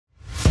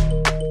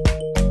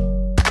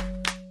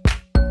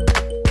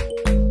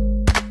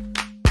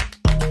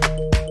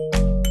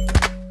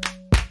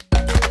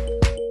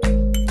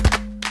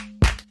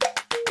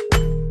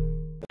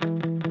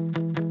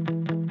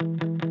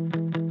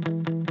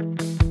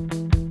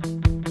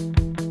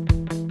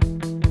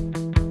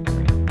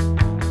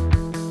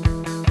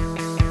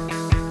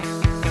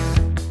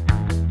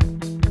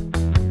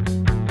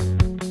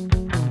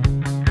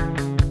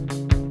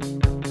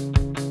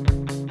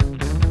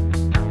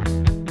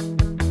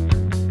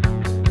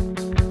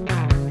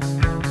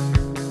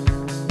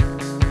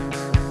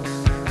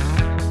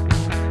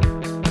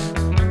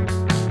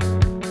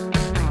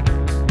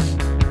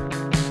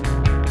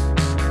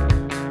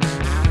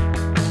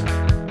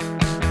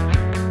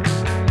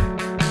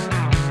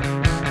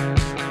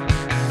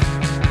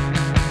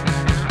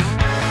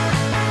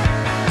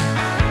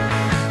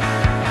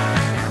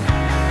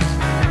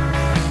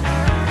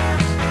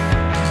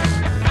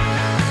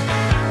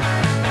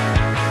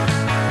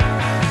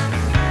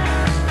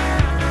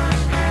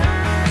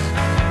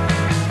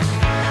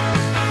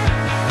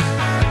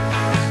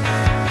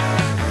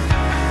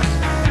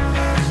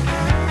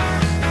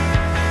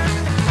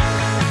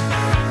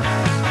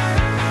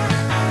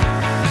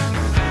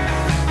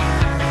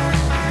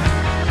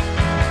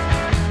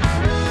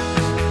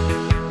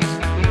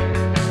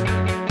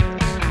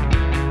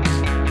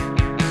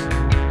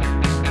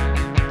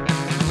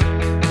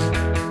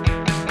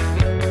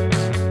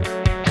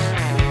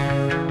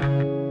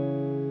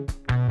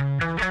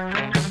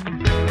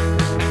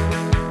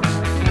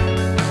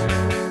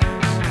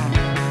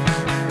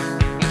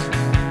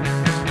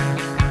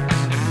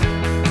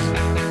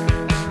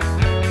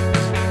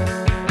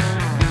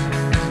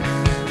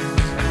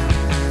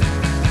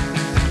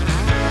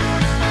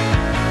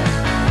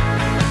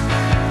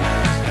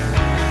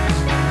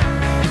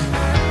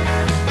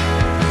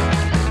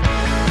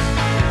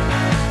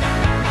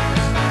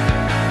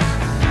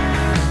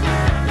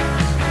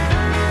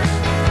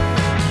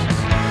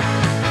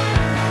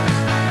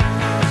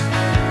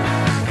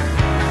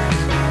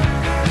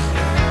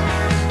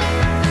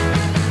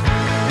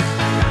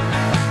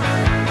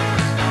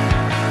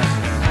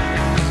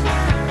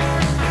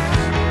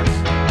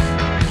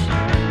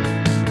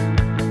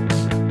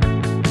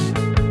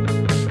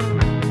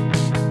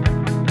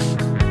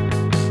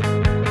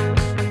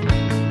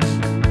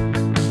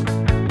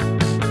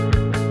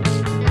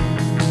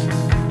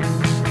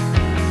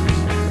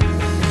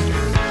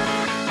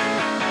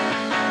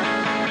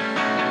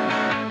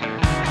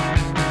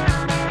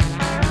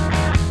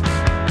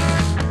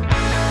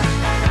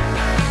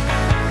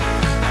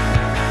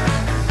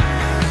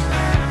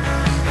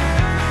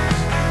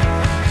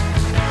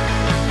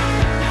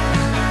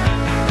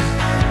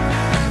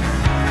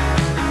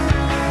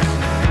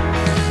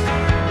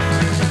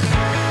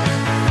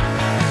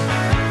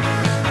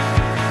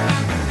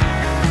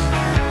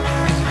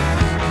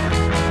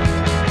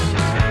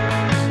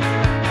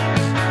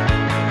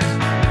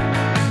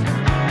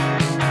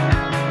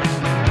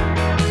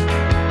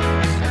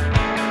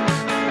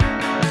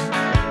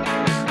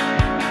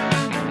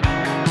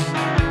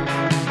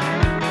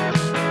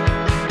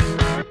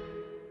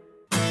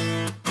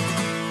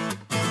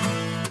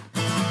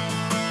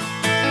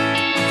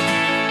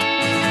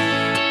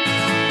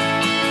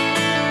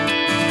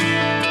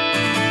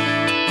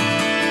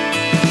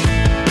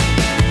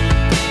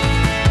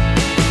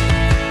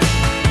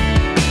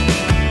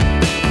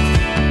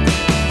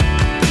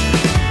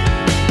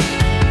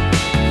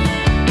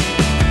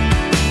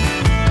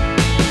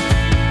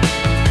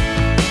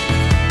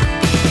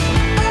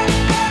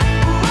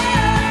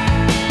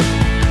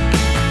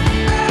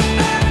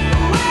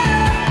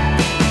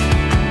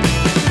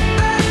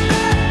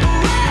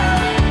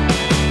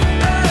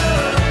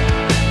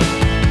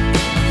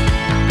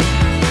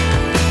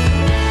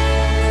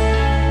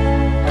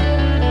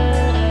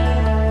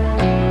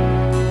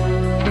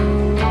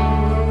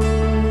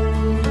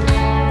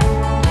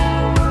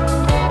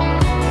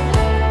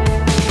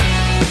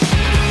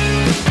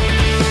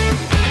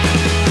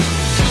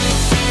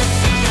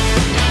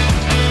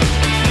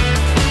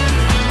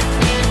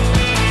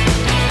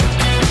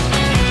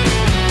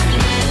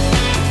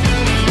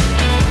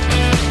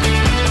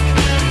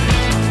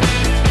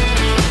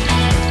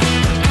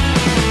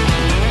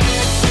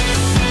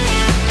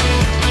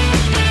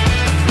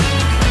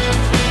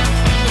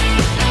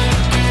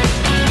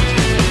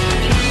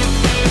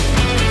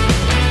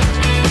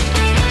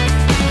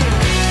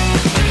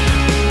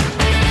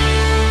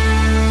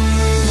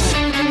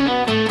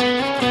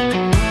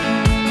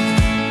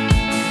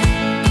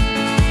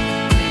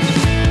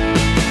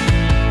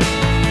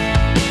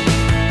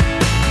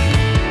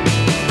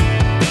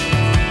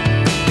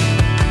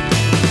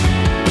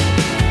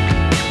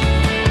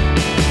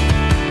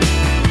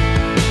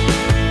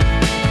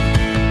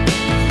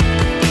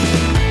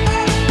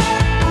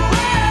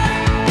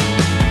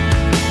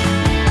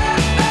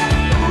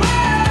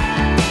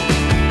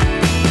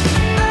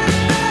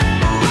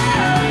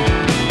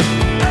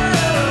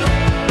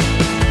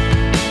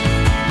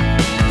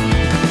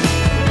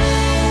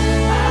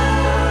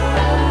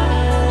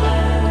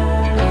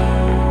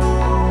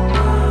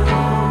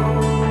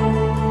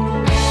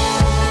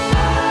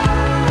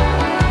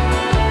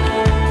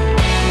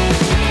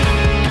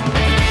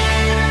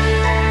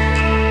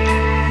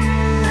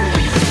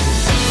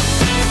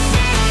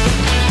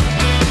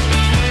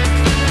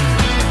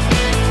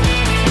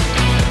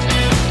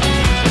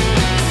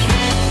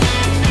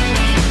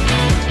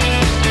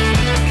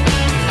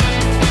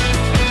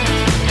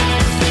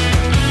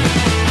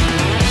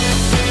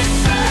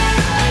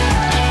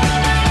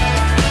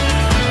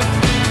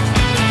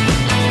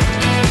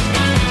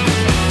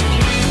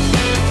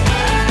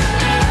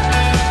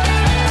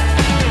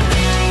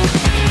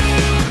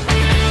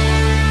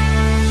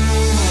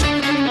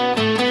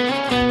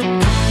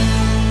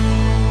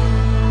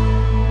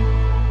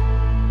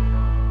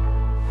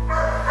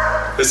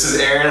This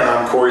is Aaron and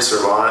I'm Corey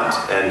Servant,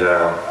 and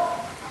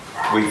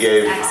we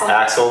gave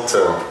Axel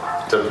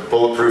to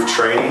Bulletproof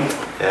Training,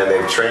 and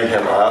they've trained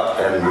him up,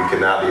 and we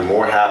could not be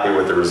more happy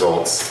with the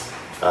results.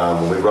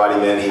 When we brought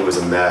him in, he was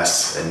a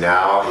mess, and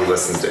now he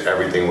listens to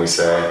everything we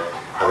say.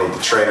 I think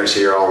the trainers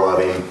here all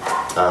love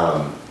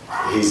him.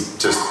 He's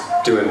just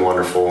doing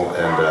wonderful,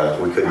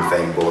 and we couldn't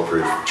thank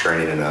Bulletproof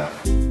Training enough.